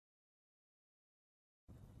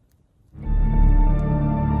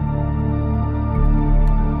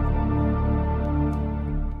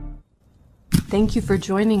Thank you for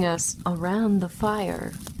joining us around the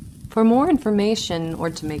fire. For more information or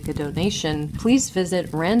to make a donation, please visit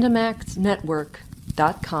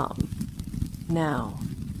randomactsnetwork.com. Now,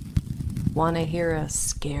 want to hear a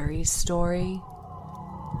scary story?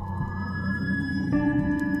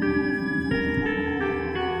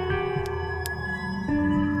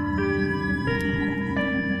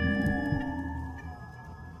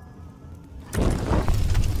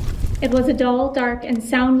 It was a dull, dark, and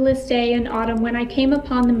soundless day in autumn when I came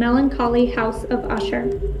upon the melancholy House of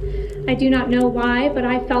Usher. I do not know why, but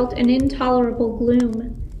I felt an intolerable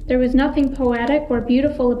gloom. There was nothing poetic or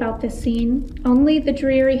beautiful about this scene, only the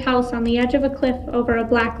dreary house on the edge of a cliff over a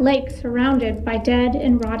black lake surrounded by dead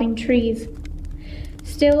and rotting trees.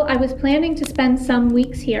 Still, I was planning to spend some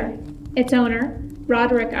weeks here. Its owner,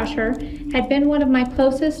 Roderick Usher, had been one of my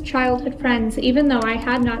closest childhood friends, even though I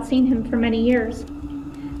had not seen him for many years.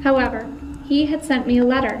 However, he had sent me a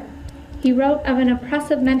letter. He wrote of an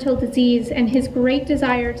oppressive mental disease and his great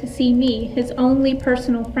desire to see me, his only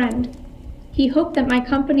personal friend. He hoped that my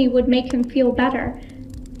company would make him feel better,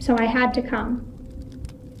 so I had to come.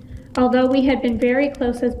 Although we had been very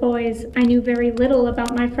close as boys, I knew very little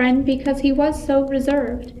about my friend because he was so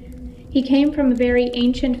reserved. He came from a very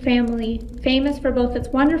ancient family, famous for both its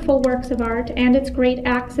wonderful works of art and its great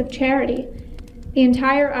acts of charity. The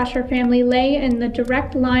entire Usher family lay in the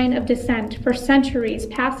direct line of descent for centuries,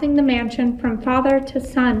 passing the mansion from father to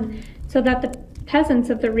son, so that the peasants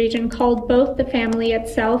of the region called both the family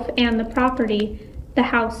itself and the property the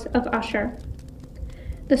House of Usher.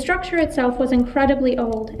 The structure itself was incredibly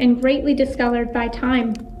old and greatly discolored by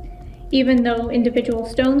time. Even though individual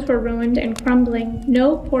stones were ruined and crumbling,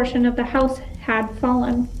 no portion of the house had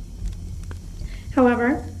fallen.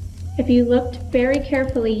 However, if you looked very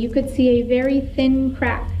carefully, you could see a very thin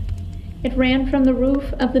crack. It ran from the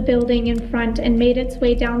roof of the building in front and made its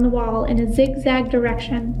way down the wall in a zigzag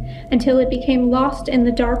direction until it became lost in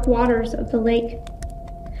the dark waters of the lake.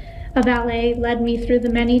 A valet led me through the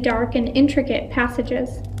many dark and intricate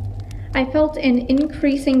passages. I felt an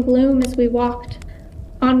increasing gloom as we walked.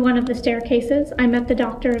 On one of the staircases, I met the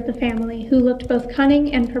doctor of the family, who looked both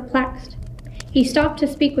cunning and perplexed. He stopped to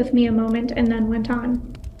speak with me a moment and then went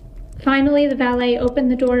on. Finally, the valet opened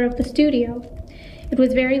the door of the studio. It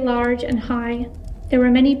was very large and high. There were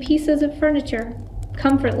many pieces of furniture,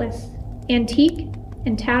 comfortless, antique,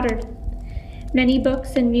 and tattered. Many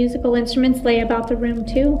books and musical instruments lay about the room,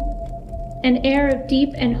 too. An air of deep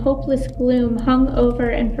and hopeless gloom hung over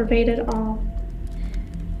and pervaded all.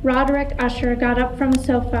 Roderick Usher got up from a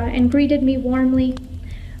sofa and greeted me warmly.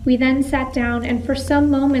 We then sat down, and for some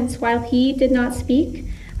moments while he did not speak,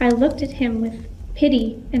 I looked at him with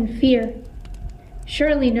pity and fear.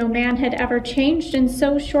 Surely no man had ever changed in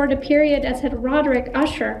so short a period as had Roderick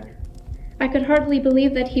Usher. I could hardly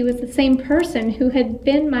believe that he was the same person who had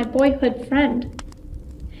been my boyhood friend.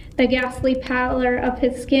 The ghastly pallor of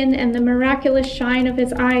his skin and the miraculous shine of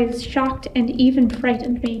his eyes shocked and even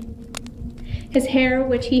frightened me. His hair,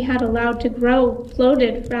 which he had allowed to grow,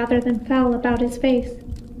 floated rather than fell about his face.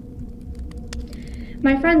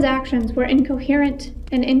 My friend's actions were incoherent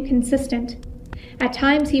and inconsistent. At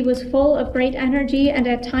times he was full of great energy, and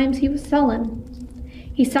at times he was sullen.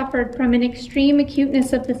 He suffered from an extreme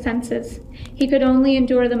acuteness of the senses. He could only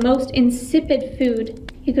endure the most insipid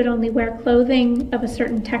food. He could only wear clothing of a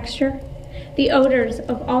certain texture. The odors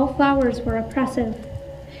of all flowers were oppressive.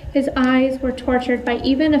 His eyes were tortured by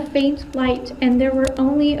even a faint light, and there were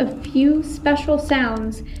only a few special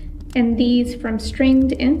sounds, and these from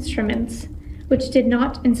stringed instruments, which did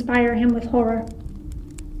not inspire him with horror.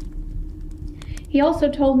 He also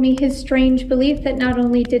told me his strange belief that not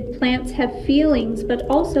only did plants have feelings, but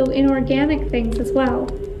also inorganic things as well.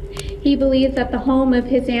 He believed that the home of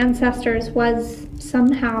his ancestors was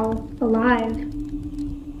somehow alive.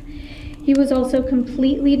 He was also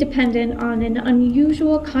completely dependent on an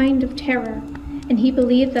unusual kind of terror, and he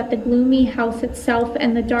believed that the gloomy house itself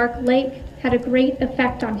and the dark lake had a great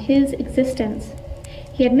effect on his existence.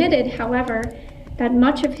 He admitted, however, that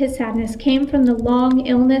much of his sadness came from the long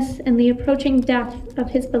illness and the approaching death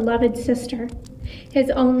of his beloved sister,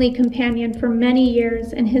 his only companion for many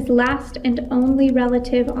years and his last and only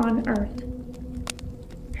relative on earth.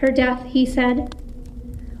 Her death, he said,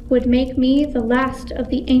 would make me the last of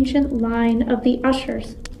the ancient line of the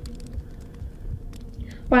Ushers.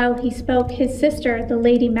 While he spoke, his sister, the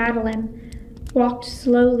Lady Madeline, walked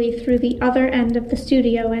slowly through the other end of the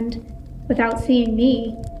studio and, without seeing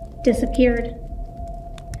me, disappeared.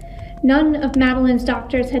 None of Madeline's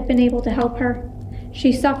doctors had been able to help her.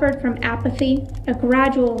 She suffered from apathy, a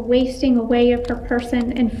gradual wasting away of her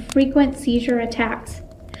person, and frequent seizure attacks.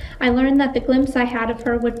 I learned that the glimpse I had of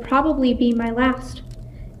her would probably be my last,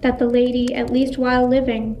 that the lady, at least while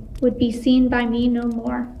living, would be seen by me no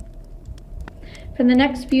more. For the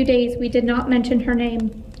next few days, we did not mention her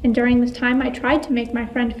name, and during this time I tried to make my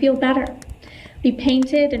friend feel better. We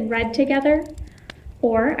painted and read together,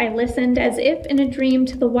 or I listened as if in a dream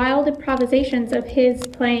to the wild improvisations of his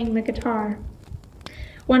playing the guitar.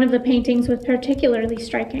 One of the paintings was particularly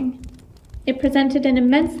striking. It presented an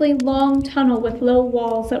immensely long tunnel with low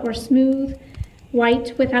walls that were smooth,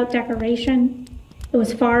 white without decoration. It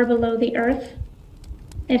was far below the earth.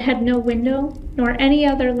 It had no window, nor any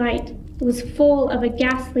other light. It was full of a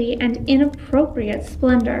ghastly and inappropriate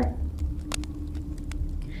splendor.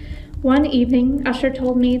 One evening, Usher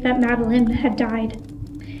told me that Madeline had died.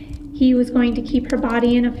 He was going to keep her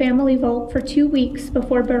body in a family vault for 2 weeks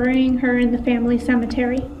before burying her in the family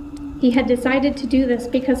cemetery. He had decided to do this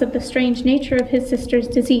because of the strange nature of his sister's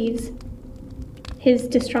disease, his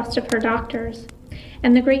distrust of her doctors,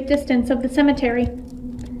 and the great distance of the cemetery.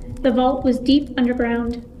 The vault was deep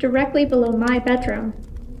underground, directly below my bedroom.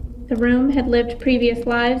 The room had lived previous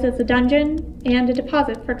lives as a dungeon and a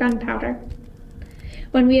deposit for gunpowder.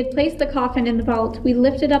 When we had placed the coffin in the vault, we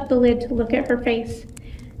lifted up the lid to look at her face.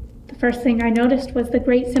 The first thing I noticed was the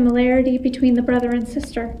great similarity between the brother and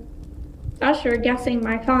sister. Usher, guessing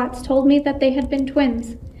my thoughts, told me that they had been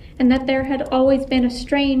twins, and that there had always been a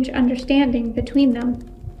strange understanding between them.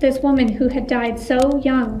 This woman who had died so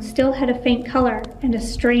young still had a faint color and a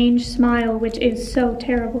strange smile which is so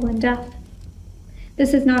terrible in death.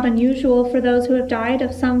 This is not unusual for those who have died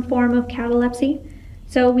of some form of catalepsy,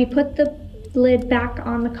 so we put the lid back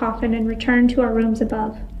on the coffin and returned to our rooms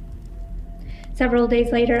above. Several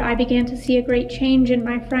days later, I began to see a great change in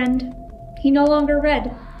my friend. He no longer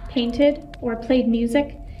read, painted, or played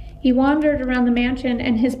music. He wandered around the mansion,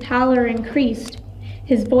 and his pallor increased.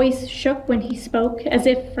 His voice shook when he spoke, as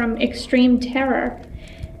if from extreme terror.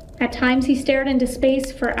 At times he stared into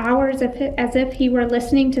space for hours as if he were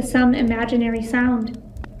listening to some imaginary sound.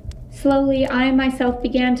 Slowly, I myself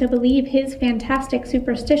began to believe his fantastic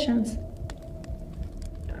superstitions.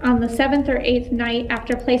 On the 7th or 8th night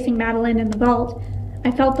after placing Madeline in the vault, I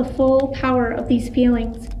felt the full power of these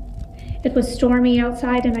feelings. It was stormy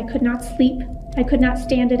outside and I could not sleep. I could not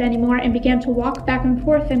stand it anymore and began to walk back and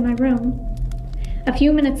forth in my room. A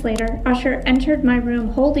few minutes later, Usher entered my room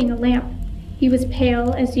holding a lamp. He was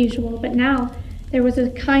pale as usual, but now there was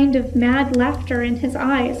a kind of mad laughter in his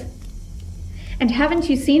eyes. "And haven't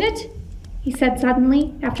you seen it?" he said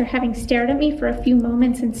suddenly, after having stared at me for a few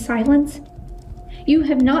moments in silence. "You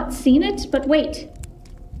have not seen it, but wait.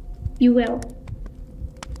 You will."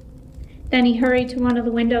 Then he hurried to one of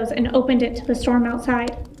the windows and opened it to the storm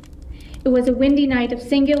outside. It was a windy night of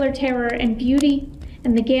singular terror and beauty,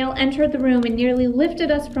 and the gale entered the room and nearly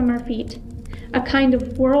lifted us from our feet. A kind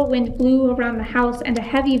of whirlwind blew around the house, and a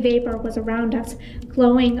heavy vapor was around us,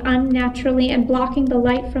 glowing unnaturally and blocking the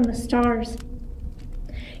light from the stars.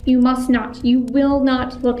 "You must not, you will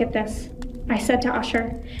not look at this," I said to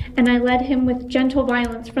Usher, and I led him with gentle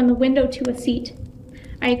violence from the window to a seat.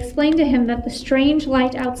 I explained to him that the strange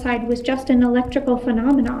light outside was just an electrical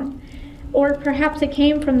phenomenon, or perhaps it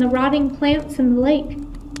came from the rotting plants in the lake.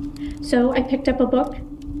 So I picked up a book,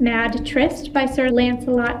 Mad Tryst by Sir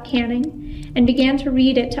Lancelot Canning, and began to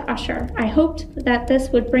read it to Usher. I hoped that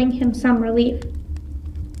this would bring him some relief.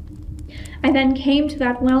 I then came to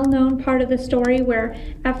that well-known part of the story where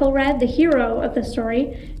Ethelred, the hero of the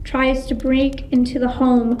story, tries to break into the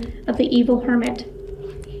home of the evil hermit.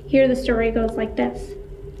 Here the story goes like this.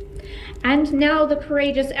 "And now the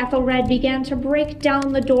courageous Ethelred began to break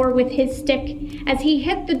down the door with his stick. As he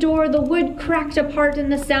hit the door, the wood cracked apart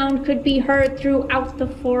and the sound could be heard throughout the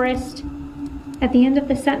forest." At the end of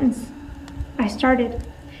the sentence, I started,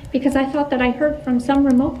 because I thought that I heard from some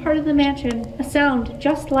remote part of the mansion a sound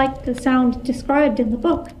just like the sound described in the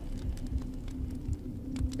book.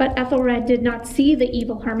 But Ethelred did not see the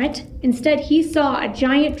evil hermit. Instead, he saw a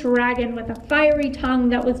giant dragon with a fiery tongue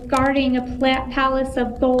that was guarding a palace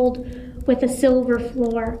of gold with a silver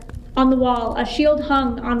floor. On the wall, a shield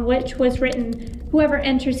hung on which was written, "Whoever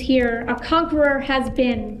enters here, a conqueror has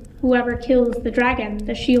been. Whoever kills the dragon,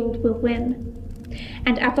 the shield will win."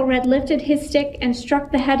 And Ethelred lifted his stick and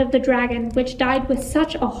struck the head of the dragon, which died with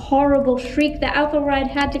such a horrible shriek that Ethelred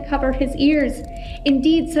had to cover his ears.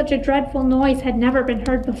 Indeed, such a dreadful noise had never been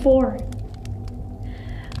heard before.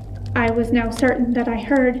 I was now certain that I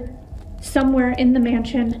heard, somewhere in the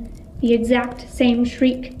mansion, the exact same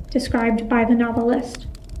shriek described by the novelist.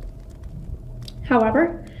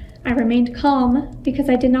 However, I remained calm because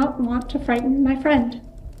I did not want to frighten my friend.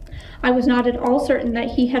 I was not at all certain that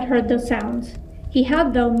he had heard those sounds. He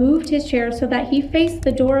had, though, moved his chair so that he faced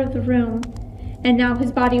the door of the room, and now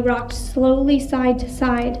his body rocked slowly side to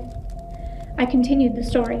side. I continued the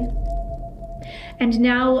story. And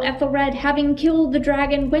now Ethelred, having killed the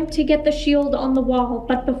dragon, went to get the shield on the wall,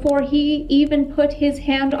 but before he even put his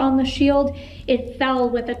hand on the shield, it fell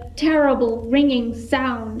with a terrible ringing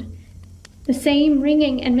sound. The same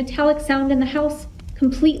ringing and metallic sound in the house.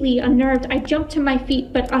 Completely unnerved, I jumped to my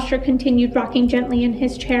feet, but Usher continued rocking gently in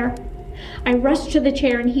his chair. I rushed to the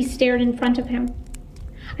chair and he stared in front of him.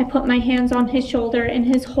 I put my hands on his shoulder and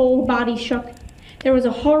his whole body shook. There was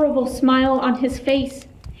a horrible smile on his face.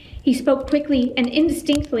 He spoke quickly and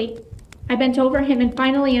indistinctly. I bent over him and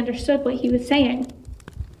finally understood what he was saying.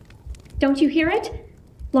 Don't you hear it?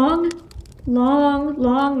 Long,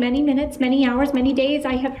 many minutes, many hours, many days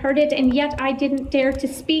I have heard it, and yet I didn't dare to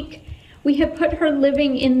speak. We have put her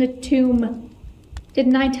living in the tomb.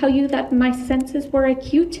 Didn't I tell you that my senses were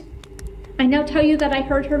acute? I now tell you that I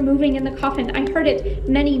heard her moving in the coffin. I heard it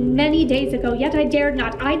many, many days ago, yet I dared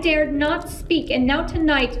not speak, and now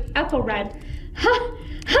tonight, Ethelred. Ha!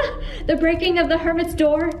 Ha! The breaking of the hermit's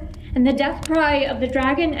door, and the death cry of the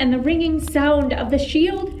dragon, and the ringing sound of the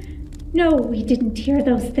shield. No, we didn't hear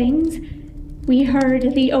those things. We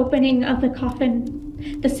heard the opening of the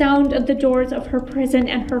coffin, the sound of the doors of her prison,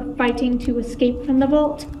 and her fighting to escape from the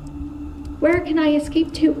vault. Where can I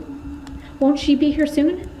escape to? Won't she be here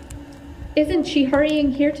soon? Isn't she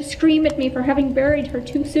hurrying here to scream at me for having buried her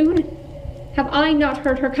too soon? Have I not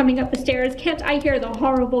heard her coming up the stairs? Can't I hear the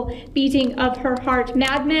horrible beating of her heart?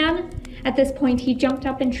 Madman? At this point, he jumped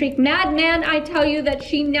up and shrieked, Madman, I tell you that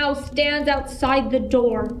she now stands outside the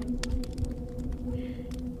door.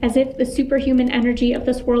 As if the superhuman energy of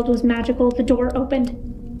this world was magical, the door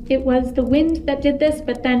opened. It was the wind that did this,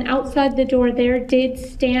 but then outside the door there did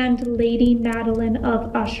stand Lady Madeline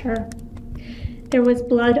of Usher. There was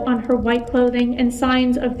blood on her white clothing and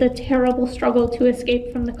signs of the terrible struggle to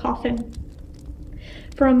escape from the coffin.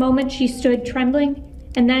 For a moment she stood trembling,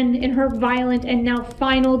 and then in her violent and now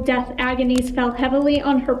final death agonies fell heavily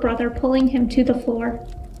on her brother, pulling him to the floor.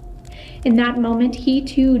 In that moment he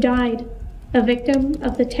too died, a victim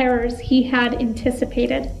of the terrors he had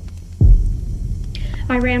anticipated.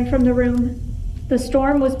 I ran from the room. The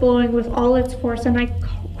storm was blowing with all its force, and I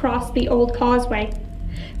crossed the old causeway.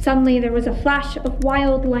 Suddenly there was a flash of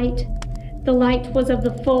wild light. The light was of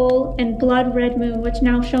the full and blood-red moon, which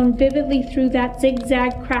now shone vividly through that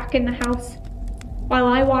zigzag crack in the house. While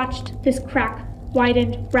I watched, this crack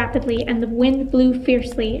widened rapidly, and the wind blew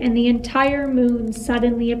fiercely, and the entire moon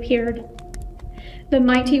suddenly appeared. The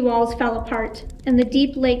mighty walls fell apart, and the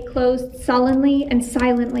deep lake closed sullenly and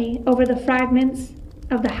silently over the fragments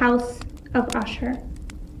of the House of Usher.